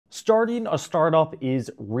Starting a startup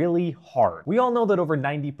is really hard. We all know that over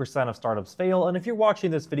 90% of startups fail, and if you're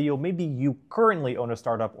watching this video, maybe you currently own a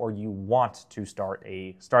startup or you want to start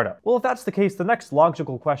a startup. Well, if that's the case, the next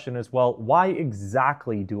logical question is, well, why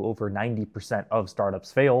exactly do over 90% of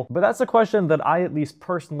startups fail? But that's a question that I at least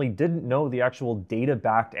personally didn't know the actual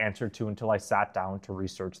data-backed answer to until I sat down to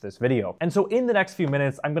research this video. And so in the next few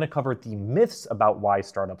minutes, I'm going to cover the myths about why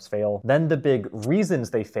startups fail, then the big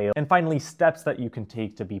reasons they fail, and finally steps that you can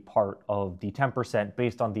take to be part of the 10%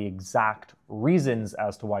 based on the exact reasons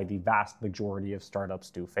as to why the vast majority of startups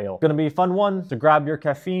do fail. Gonna be a fun one, so grab your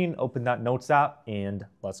caffeine, open that notes app, and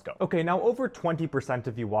let's go. Okay, now over 20%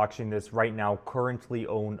 of you watching this right now currently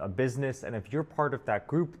own a business, and if you're part of that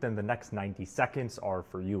group, then the next 90 seconds are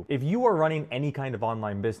for you. If you are running any kind of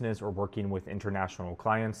online business or working with international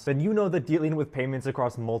clients, then you know that dealing with payments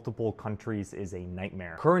across multiple countries is a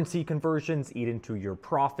nightmare. Currency conversions eat into your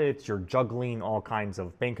profits, you're juggling all kinds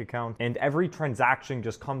of bank accounts, and every transaction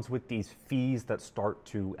just comes with these fees that start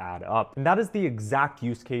to add up. And that is the exact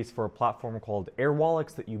use case for a platform called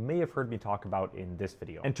Airwallex that you may have heard me talk about in this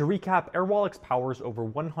video. And to recap, Airwallex powers over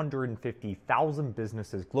 150,000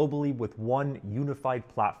 businesses globally with one unified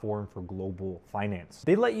platform for global finance.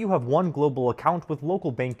 They let you have one global account with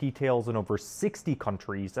local bank details in over 60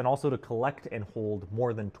 countries, and also to collect and hold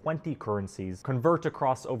more than 20 currencies, convert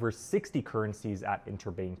across over 60 currencies at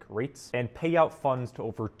interbank rates, and pay out funds to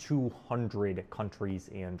over 200 countries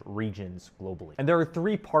and regions globally. And there are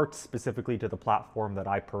three parts specifically to the platform that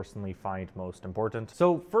I personally find most important.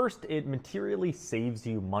 So first, it materially saves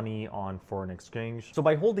you money on foreign exchange. So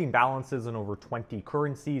by holding balances in over 20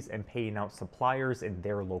 currencies and paying out suppliers in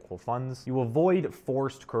their local funds, you avoid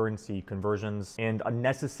forced currency conversions and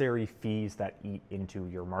unnecessary fees that eat into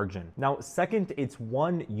your margin. Now, second, it's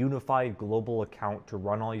one unified global account to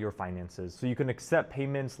run all your finances. So you can accept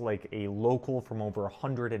payments like a local from over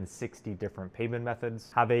 160 different payment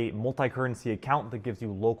methods, have a multi-currency account that gives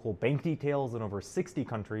you local bank details in over 60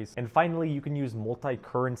 countries, and finally, you can use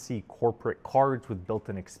multi-currency corporate cards with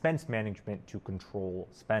built-in expense management to control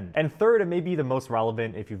spend. And third, and maybe the most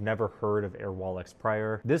relevant if you've never heard of Airwallex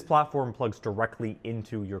prior, this platform plugs directly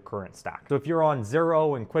into your current stack. So if you're on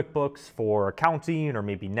Xero and QuickBooks for accounting, or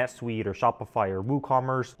maybe NetSuite or Shopify or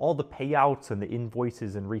WooCommerce, all the payouts and the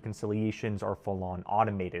invoices and reconciliations are full-on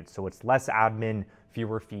automated, so it's less admin,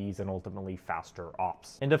 fewer fees, and ultimately faster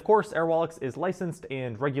ops. And of course, Airwallex is licensed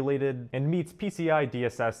and regulated and meets PCI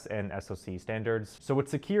DSS and SOC standards, so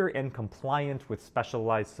it's secure and compliant with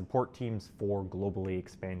specialized support teams for globally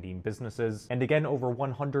expanding businesses. And again, over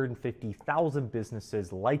 150,000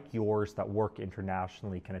 businesses like yours that work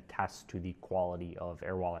internationally can attest to the quality of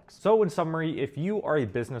Airwallex. So in summary, if you are a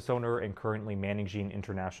business owner and currently managing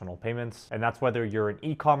international payments, and that's whether you're in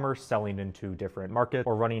e-commerce selling into different markets,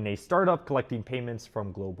 or running a startup collecting payments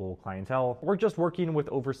from global clientele, or just working with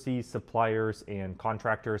overseas suppliers and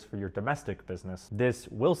contractors for your domestic business, this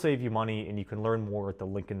will save you money, and you can learn more at the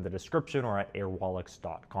link in the description or at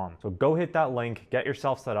airwallex.com. So go hit that link, get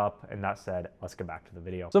yourself set up, and that said, let's get back to the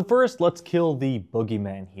video. So first, let's kill the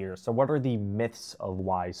boogeyman here. So what are the myths of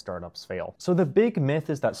why startups fail? So the big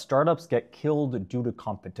myth is that startups get killed due to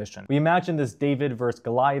competition. We imagine this David versus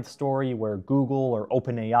Goliath story where Google or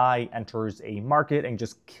OpenAI enters a market and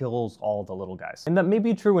just kills all the little guys. And that may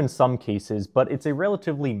be true in some cases, but it's a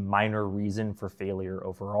relatively minor reason for failure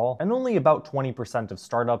overall. And only about 20% of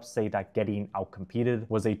startups say that getting outcompeted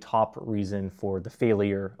was a top reason for the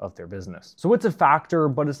failure of their business. So it's a factor,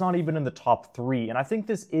 but it's not even in the top 3. And I think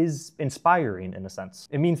this is inspiring in a sense.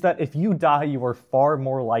 It means that if you die, you are far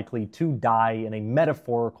more likely to die in a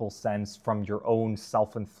metaphorical sense from your own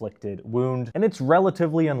self-inflicted wound. And it's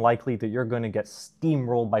relatively unlikely that you're going to get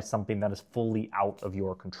steamrolled by something that is fully out of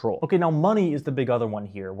your control. Okay, now money is the big other one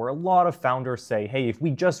here, where a lot of founders say, hey, if we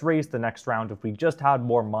just raised the next round, if we just had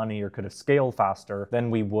more money or could have scaled faster, then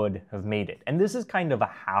we would have made it. And this is kind of a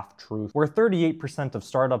half-truth, where 38% of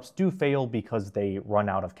startups do fail because they run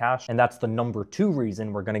out of cash. And that's the number 2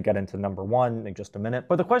 reason. We're going to get into number 1 in just a minute.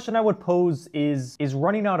 But the question I would pose is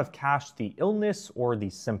running out of cash the illness or the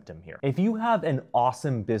symptom here? If you have an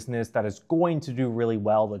awesome business that is going to do really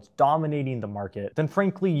well, that's dominating the market, then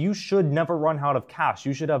frankly, you should never run out of cash.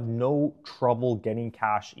 You should have no trouble getting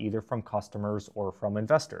cash either from customers or from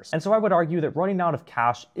investors. And so I would argue that running out of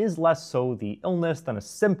cash is less so the illness than a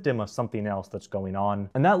symptom of something else that's going on.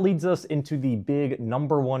 And that leads us into the big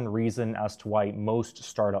number 1 reason as to why most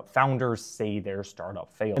startup founders say their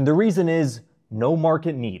startup failed. And the reason is no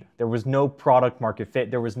market need. There was no product market fit.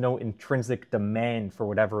 There was no intrinsic demand for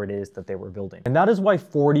whatever it is that they were building. And that is why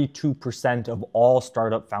 42% of all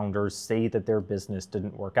startup founders say that their business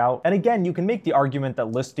didn't work out. And again, you can make the argument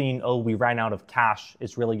that listing, oh, we ran out of cash,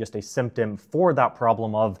 is really just a symptom for that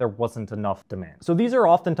problem of there wasn't enough demand. So these are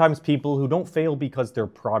oftentimes people who don't fail because their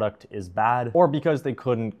product is bad or because they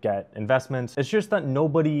couldn't get investments. It's just that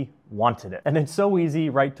nobody wanted it. And it's so easy,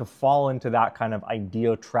 right, to fall into that kind of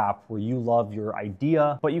idea trap where you love your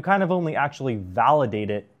idea, but you kind of only actually validate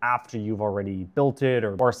it after you've already built it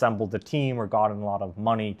or assembled the team or gotten a lot of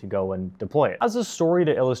money to go and deploy it. As a story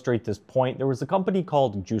to illustrate this point, there was a company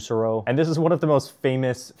called Juicero, and this is one of the most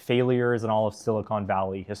famous failures in all of Silicon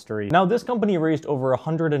Valley history. Now, this company raised over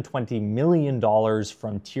 $120 million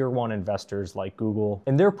from tier 1 investors like Google,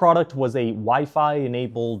 and their product was a Wi-Fi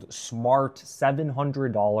enabled smart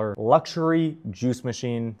 $700 luxury juice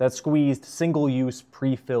machine that squeezed single-use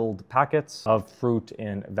pre-filled packets of fruit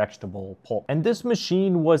and vegetable pulp. And this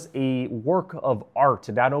machine was a work of art.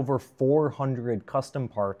 It had over 400 custom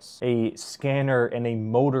parts, a scanner, and a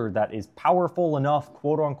motor that is powerful enough,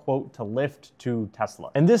 quote unquote, to lift to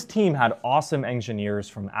Tesla. And this team had awesome engineers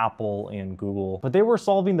from Apple and Google, but they were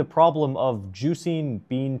solving the problem of juicing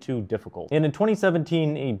being too difficult. And in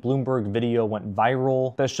 2017, a Bloomberg video went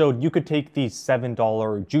viral that showed you could take these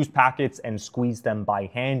 $7 juice packets and squeeze them by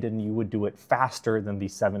hand, and you would do it faster than the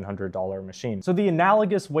 $700 machine. So the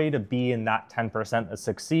analogous way to be in that 10% to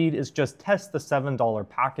succeed is just test the $7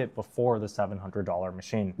 packet before the $700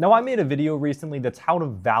 machine. Now, I made a video recently that's how to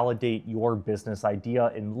validate your business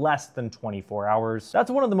idea in less than 24 hours.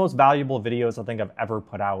 That's one of the most valuable videos I think I've ever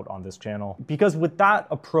put out on this channel, because with that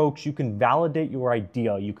approach, you can validate your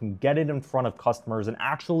idea, you can get it in front of customers and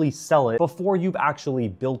actually sell it before you've actually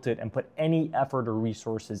built it and put any effort or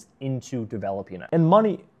resources into developing it.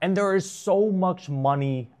 And there is so much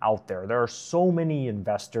money out there. There are so many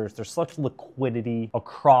investors. There's such liquidity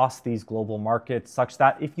across these global markets such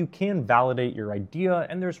that if you can validate your idea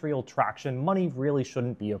and there's real traction, money really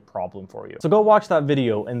shouldn't be a problem for you. So go watch that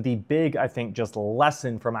video. And the big, I think, just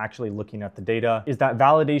lesson from actually looking at the data is that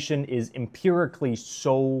validation is empirically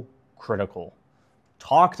so critical.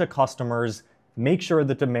 Talk to customers. Make sure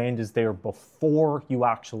the demand is there before you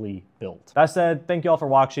actually build. That said, thank you all for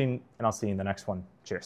watching, and I'll see you in the next one. Cheers.